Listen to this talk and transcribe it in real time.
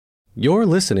You're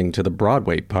listening to the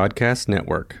Broadway Podcast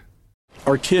Network.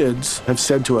 Our kids have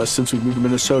said to us since we moved to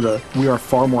Minnesota, we are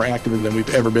far more active than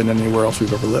we've ever been anywhere else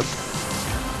we've ever lived.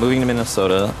 Moving to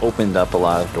Minnesota opened up a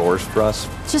lot of doors for us.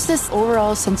 Just this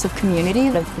overall sense of community,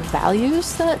 of the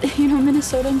values that,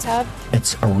 Minnesotans have.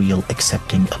 It's a real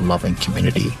accepting, loving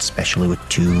community, especially with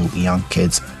two young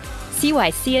kids. See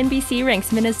why CNBC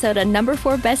ranks Minnesota number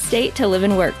 4 best state to live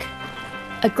and work.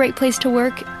 A great place to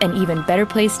work, an even better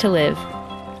place to live.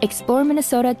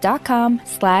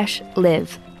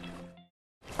 ExploreMinnesota.com/live.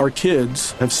 Our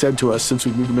kids have said to us since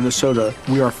we moved to Minnesota,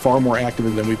 we are far more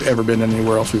active than we've ever been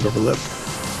anywhere else we've ever lived.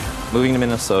 Moving to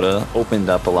Minnesota opened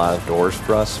up a lot of doors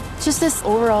for us. Just this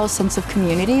overall sense of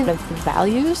community, of the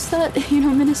values that,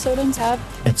 Minnesotans have.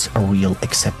 It's a real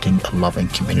accepting, loving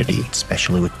community,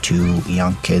 especially with two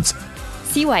young kids.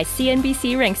 See why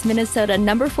CNBC ranks Minnesota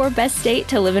number 4 best state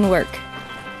to live and work.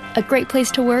 A great place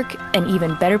to work, an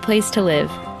even better place to live.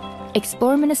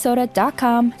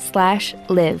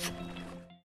 ExploreMinnesota.com/live.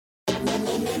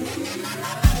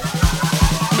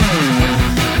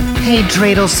 Hey,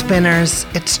 dreidel spinners,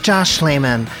 it's Josh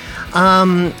Lehman.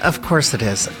 Of course it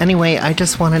is. Anyway, I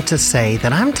just wanted to say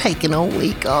that I'm taking a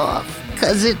week off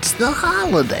because it's the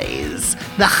holidays.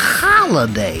 The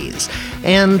holidays.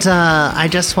 And I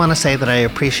just want to say that I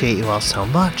appreciate you all so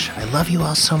much. I love you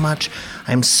all so much.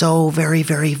 I'm so very,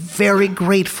 very, very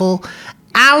grateful.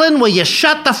 Alan, will you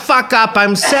shut the fuck up?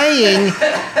 I'm saying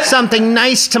something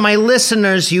nice to my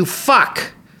listeners, you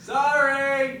fuck.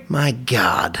 Sorry. My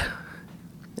God.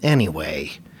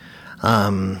 Anyway,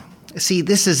 see,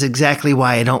 this is exactly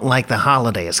why I don't like the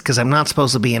holidays, because I'm not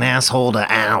supposed to be an asshole to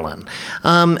Alan.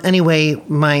 Anyway,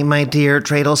 my dear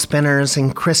dreidel spinners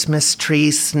and Christmas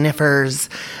tree sniffers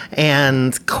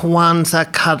and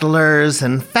Kwanzaa cuddlers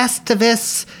and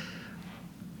Festivus.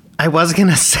 I was going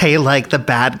to say, the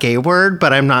bad gay word,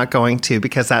 but I'm not going to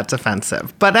because that's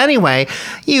offensive. But anyway,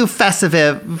 you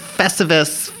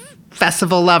Festivus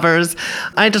festival lovers,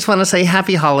 I just want to say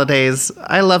happy holidays.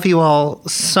 I love you all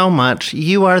so much.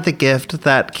 You are the gift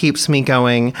that keeps me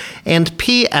going. And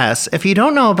P.S., if you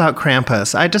don't know about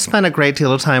Krampus, I just spent a great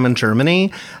deal of time in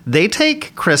Germany. They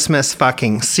take Christmas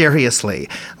fucking seriously.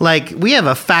 We have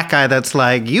a fat guy that's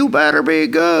like, you better be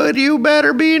good, you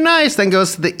better be nice, then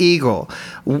goes to the eagle.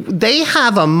 They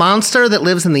have a monster that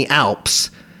lives in the Alps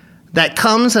that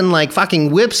comes and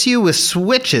fucking whips you with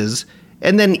switches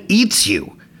and then eats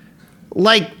you.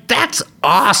 That's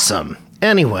awesome.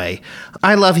 Anyway,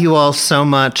 I love you all so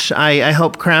much. I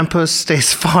hope Krampus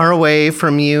stays far away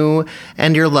from you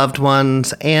and your loved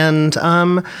ones. And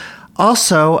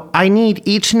also, I need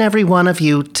each and every one of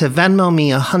you to Venmo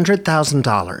me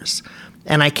 $100,000.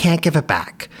 And I can't give it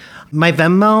back. My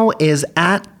Venmo is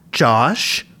at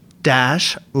Josh-Lehman.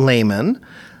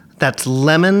 That's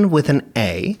lemon with an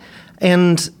A.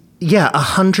 And yeah,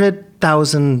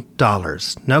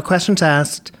 $100,000. No questions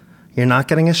asked. You're not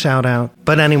getting a shout out.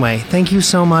 But anyway, thank you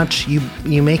so much. You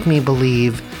make me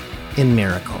believe in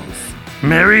miracles.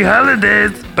 Merry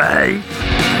holidays. Bye.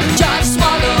 Josh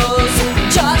swallows.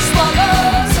 Josh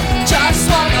swallows. Josh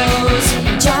swallows.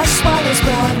 Josh swallows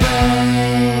Broadway.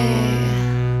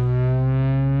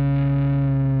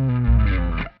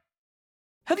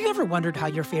 Have you ever wondered how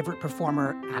your favorite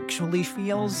performer actually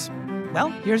feels? Well,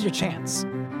 here's your chance.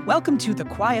 Welcome to The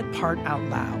Quiet Part Out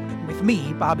Loud with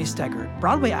me, Bobby Steggert,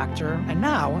 Broadway actor and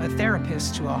now a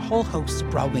therapist to a whole host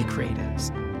of Broadway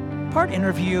creatives. Part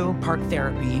interview, part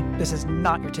therapy, this is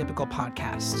not your typical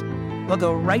podcast. We'll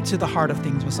go right to the heart of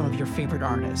things with some of your favorite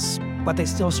artists, what they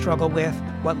still struggle with,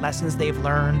 what lessons they've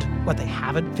learned, what they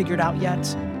haven't figured out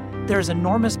yet. There's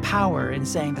enormous power in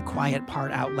saying the quiet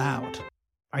part out loud.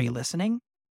 Are you listening?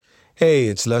 Hey,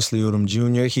 it's Leslie Odom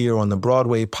Jr. here on the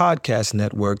Broadway Podcast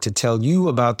Network to tell you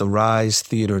about the Rise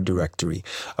Theater Directory,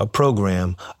 a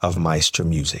program of Maestro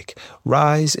Music.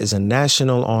 Rise is a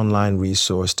national online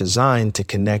resource designed to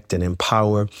connect and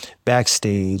empower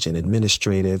backstage and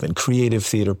administrative and creative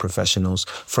theater professionals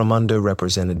from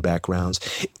underrepresented backgrounds.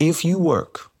 If you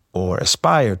work or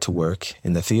aspire to work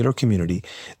in the theater community,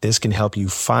 this can help you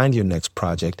find your next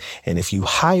project. And if you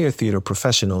hire theater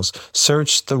professionals,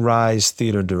 search the Rise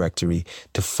Theater Directory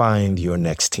to find your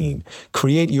next team.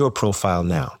 Create your profile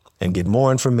now and get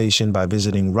more information by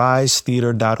visiting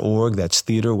risetheater.org. That's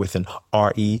theater with an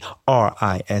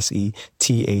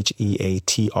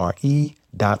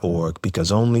RERISETHEATRE.org, because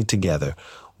only together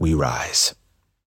we rise.